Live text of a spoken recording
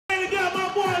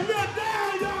boy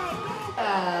lilDarrel, y'all.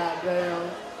 Ah, damn.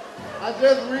 I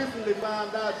just recently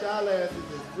found out y'all asses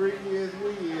as freaky as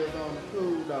we is on the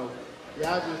cool, though.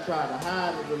 Y'all just try to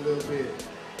hide it a little bit.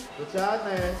 But y'all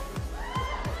nasty.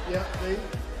 Yep, see?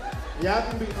 Y'all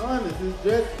can be honest. It's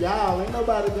just y'all. Ain't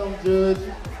nobody gonna judge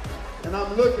you. And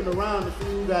I'm looking around to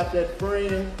see who got that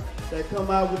friend that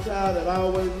come out with y'all that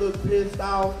always look pissed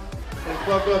off and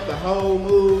fuck up the whole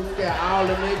mood, scare all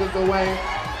the niggas away.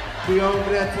 Be over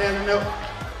there telling them,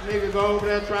 niggas over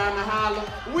there trying to holler,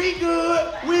 we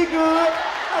good, we good.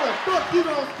 How the fuck you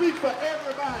don't speak for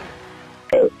everybody?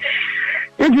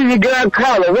 This is your girl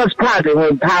Carla. What's poppin'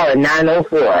 with Power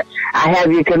 904? I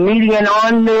have your comedian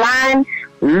on the line,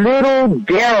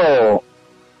 lilDarrel,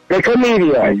 the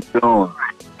comedian. How you doing?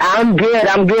 I'm good.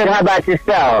 How about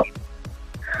yourself?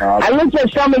 I looked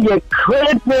at some of your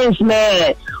clippings,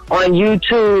 man, on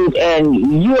YouTube,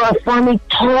 and you're a funny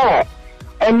cat.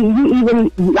 And you even,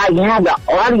 like, have the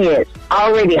audience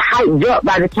already hyped up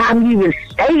by the time you even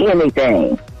say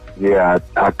anything. Yeah,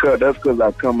 that's because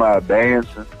I come out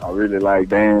dancing. I really like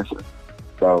dancing.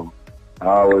 So I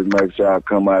always make sure I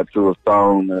come out to a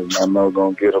song that I know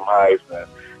gonna get them hyped.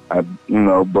 And I,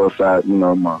 bust out,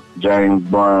 my James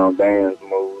Brown dance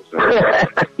moves.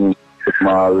 And I'm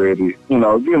already, get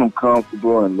them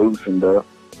comfortable and loosened up.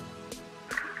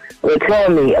 Well, tell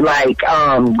me, like,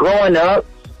 growing up,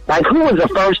 like, who was the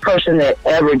first person that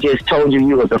ever just told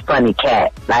you was a funny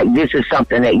cat? Like, this is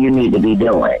something that you need to be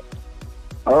doing.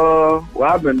 Well,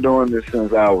 I've been doing this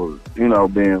since I was,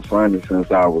 being funny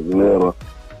since I was little.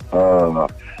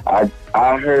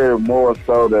 I heard more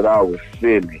so that I was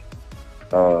silly,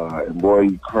 and boy,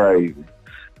 you crazy,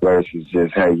 versus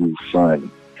just, hey, you funny.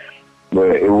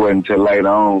 But it wasn't until later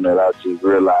on that I just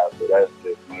realized that that's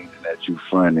just meaning that you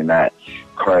funny, not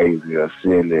crazy or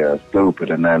silly or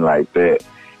stupid or nothing like that.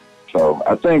 So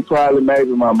I think probably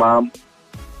maybe my mom.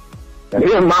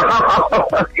 Your mom?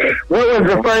 What was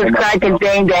the first cracking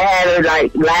thing that had her,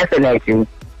 like, laughing at you?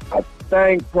 I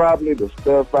think probably the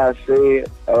stuff I said.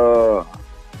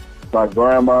 My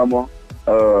grandmama,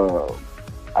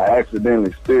 I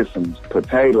accidentally spit some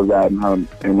potatoes out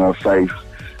in her face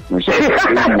when she was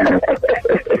eating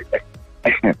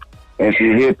it. And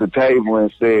she hit the table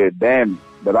and said, damn it.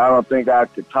 But I don't think I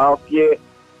could talk yet.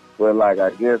 But, like, I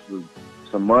guess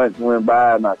some months went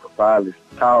by and I could finally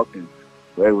talk, and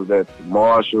they was at the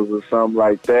Marshalls or something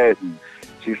like that, and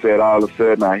she said all of a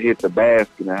sudden I hit the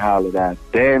basket and hollered out,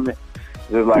 damn it.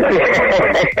 Just like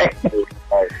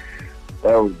that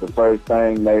was the first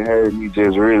thing they heard me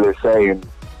just really say, and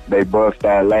they bust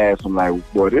out laughing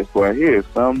like, boy, this boy here is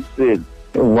something silly.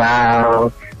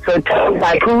 Wow. So tell me,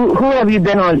 like, who have you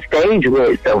been on stage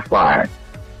with so far,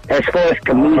 as far as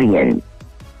comedians?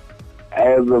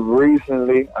 As of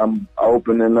recently, I'm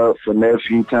opening up for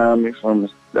Nephew Tommy from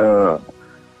Steve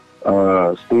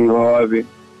Harvey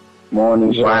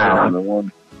morning show. Wow. And the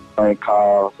one St.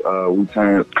 Carl's. We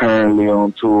currently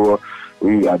on tour.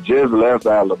 I just left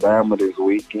Alabama this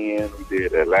weekend. We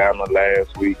did Atlanta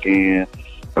last weekend,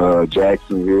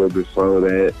 Jacksonville before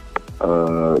that,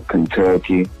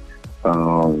 Kentucky,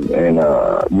 and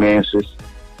Memphis.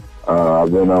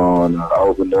 I've been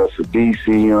opened up for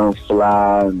DC on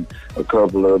Fly and a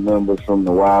couple of members from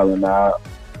the Wild and Out.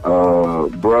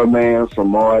 Man from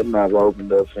Martin, I've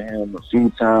opened up for him a few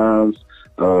times.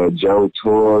 Joe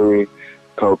Torre,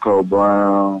 Coco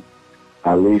Brown,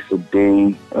 Alisa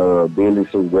D, Billy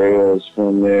Sorrells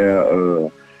from there,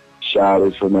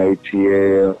 Shawty from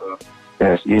ATL.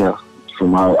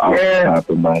 From all type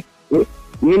of money.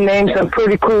 You named some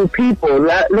pretty cool people.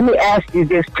 Let me ask you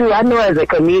this, too. I know as a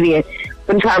comedian,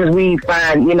 sometimes we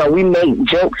find, we make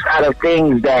jokes out of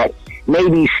things that may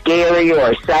be scary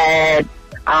or sad,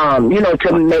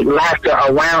 to make laughter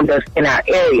around us in our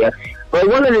area. But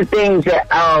one of the things that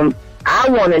I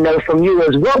want to know from you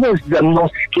is, what was the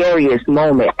most scariest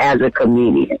moment as a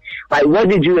comedian? Like, what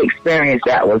did you experience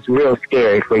that was real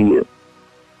scary for you?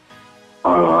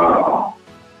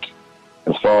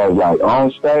 As far as, like,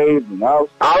 on stage and off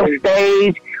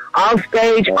stage? On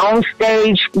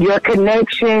stage, your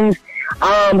connections,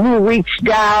 who reached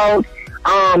out,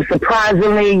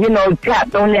 surprisingly,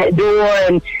 tapped on that door,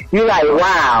 and you're like,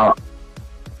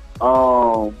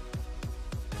 wow.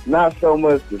 Not so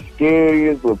much the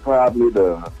scariest, but probably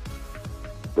the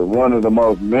one of the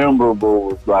most memorable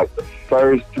was, like, the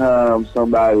first time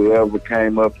somebody ever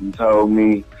came up and told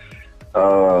me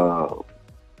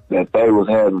that they was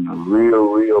having a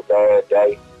real bad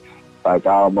day. Like,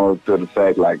 almost to the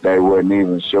fact, like, they wasn't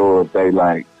even sure if they,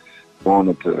 like,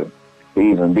 wanted to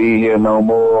even be here no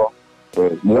more.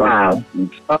 But wow.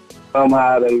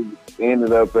 Somehow they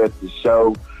ended up at the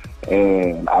show,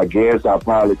 And I guess I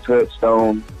probably touched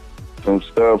on some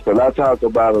stuff, because I talk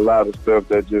about a lot of stuff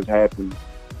that just happened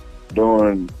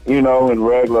during, you know, in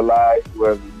regular life,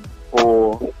 whether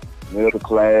poor, middle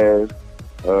class,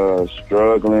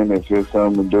 struggling, if it's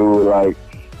something to do with like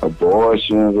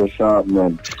abortions or something.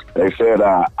 And they said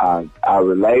I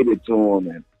related to them,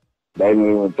 and they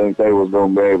didn't even think they was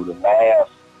going to be able to laugh,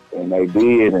 and they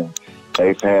did. And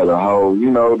they've had a whole, you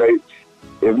know,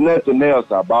 if nothing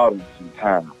else, I bought them some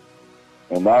time.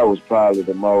 And that was probably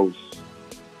that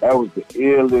was the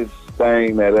illest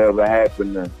thing that ever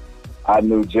happened. And I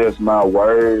knew just my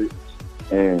words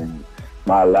and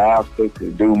my laughter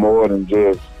could do more than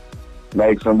just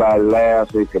make somebody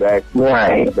laugh. It could actually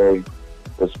change their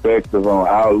perspective on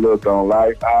outlook on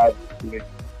life, obviously.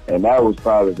 And that was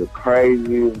probably the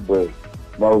craziest but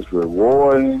most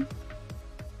rewarding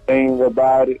thing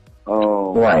about it.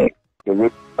 Because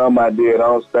it's something I did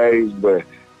on stage, but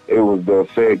it was the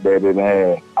effect that it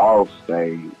had off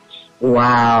stage.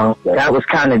 Wow, that was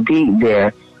kind of deep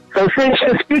there. So since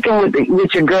you're speaking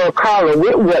with your girl Carla,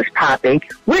 with What's Popping,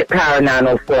 with Power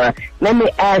 904, let me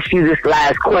ask you this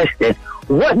last question.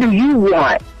 What do you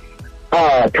want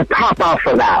to pop off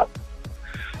about?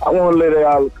 I want to let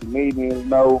all the comedians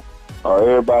know, or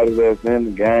everybody that's in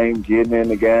the game, getting in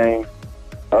the game.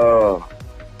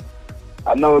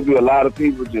 I know it'd be a lot of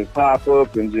people just pop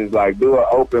up and just like do an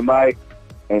open mic,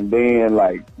 and then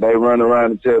like they run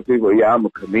around and tell people, yeah, I'm a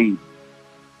comedian.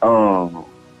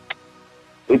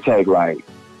 It take like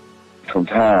some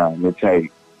time. It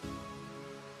take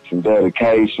some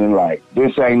dedication. Like,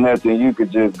 this ain't nothing you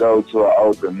could just go to an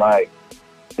open mic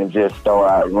and just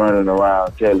start running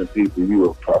around telling people you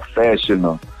a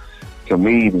professional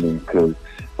comedian. Because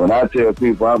when I tell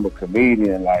people I'm a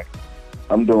comedian, like,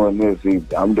 I'm doing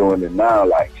it now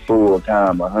like full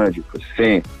time,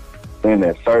 100%. And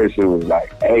at first it was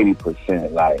like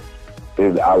 80%. Like,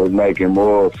 I was making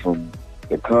more from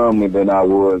the comedy than I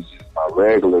was my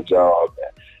regular job.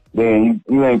 Then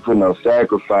you ain't put no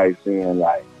sacrifice in.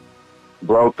 Like,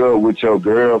 broke up with your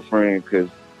girlfriend because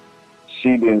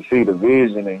she didn't see the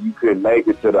vision, and you couldn't make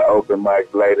it to the open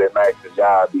mic late at night because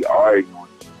y'all be arguing.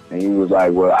 And you was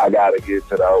like, well, I got to get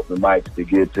to the open mics to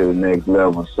get to the next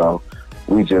level, so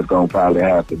we just going to probably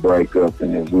have to break up,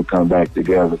 and if we come back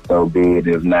together, so be it.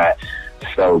 If not,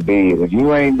 so be it. If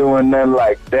you ain't doing nothing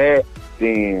like that,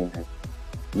 then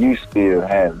you still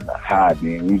having a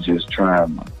hobby, and you just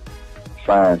trying to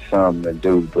find something to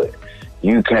do. But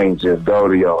you can't just go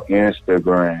to your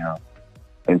Instagram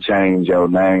and change your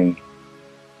name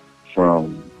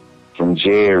from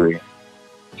Jerry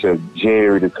to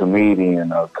Jerry the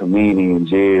comedian, or comedian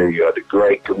Jerry, or the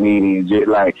great comedian Jerry.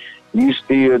 Like, you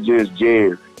still just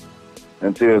Jerry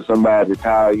until somebody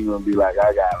call you and be like,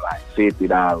 I got like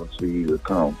 $50 for you to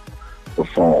come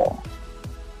perform.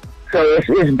 So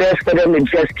it's best for them to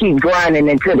just keep grinding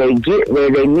until they get where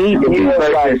they need to be.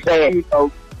 Like, saying, you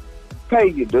know, pay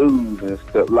your dues and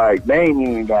stuff. Like, they ain't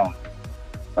even got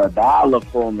 $1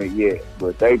 for me yet,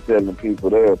 but they telling people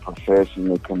they're a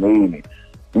professional comedian.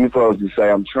 You supposed to say,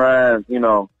 I'm trying, you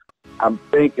know, I'm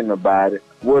thinking about it.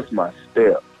 What's my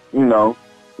step? You know,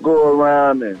 go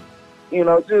around and, you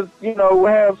know, just, you know,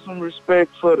 have some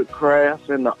respect for the craft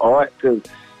and the art, because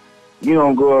you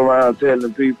don't go around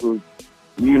telling people,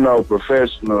 you know,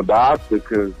 professional doctor,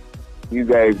 because you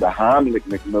gave the Heimlich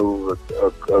maneuver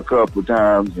a couple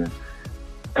times and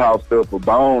coughed up a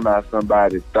bone out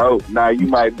somebody's throat. Now, you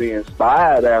might be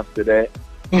inspired after that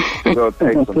to go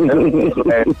take some medical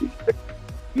classes.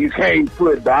 You can't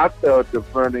put doctor at the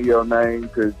front of your name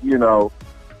because, you know,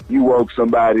 you woke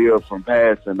somebody up from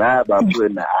passing out by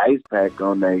putting an ice pack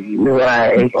on their head.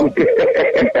 Right. You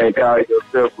can't call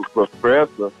yourself a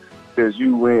professor because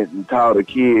you went and taught a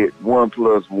kid 1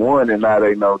 + 1 and now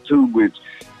they know 2, which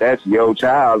that's your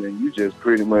child, and you just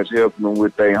pretty much helping them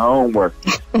with their homework,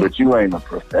 but you ain't a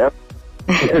professor.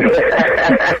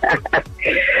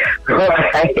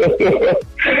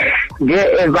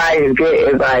 Good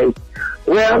advice.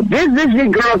 Well, this is your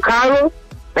girl Carla,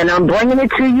 and I'm bringing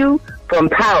it to you from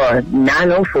Power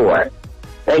 904.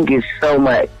 Thank you so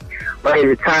much for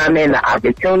the time and the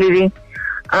opportunity.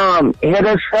 Hit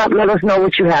us up, let us know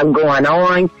what you have going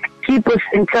on. Keep us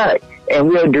in touch, and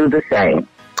we'll do the same.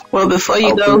 Well, before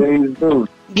you go,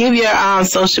 give your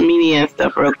social media and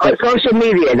stuff real quick. Social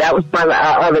media, that was my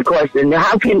other question.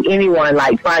 How can anyone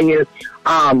find your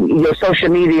social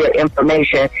media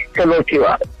information to look you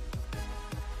up?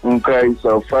 Okay,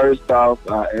 so first off,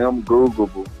 I am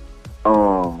Googleable.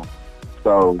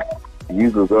 So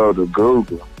you could go to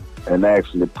Google and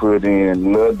actually put in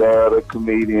lilDarrel the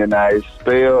comedian. I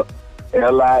spell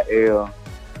LilDarrel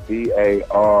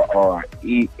DARREL.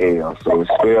 So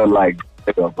it's spelled like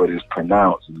Darrell, but it's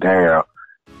pronounced Darrell.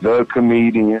 The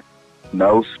comedian,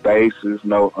 no spaces,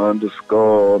 no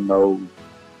underscore,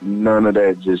 none of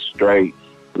that, just straight.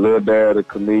 lilDarrel the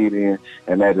comedian,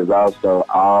 and that is also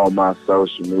all my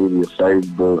social media: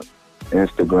 Facebook,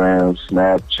 Instagram,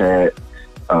 Snapchat,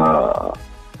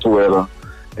 Twitter,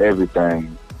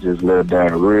 everything. Just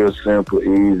lilDarrel, real simple,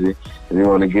 easy. If you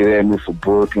want to get at me for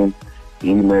booking,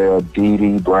 email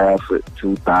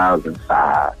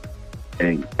ddbradford2005 at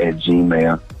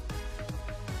Gmail.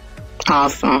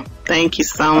 Awesome. Thank you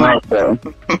so much.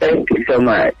 Thank you so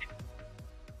much.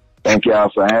 Thank y'all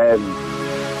for having me.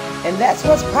 And that's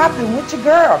what's popping with your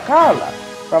girl, Carla,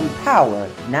 from Power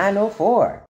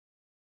 904.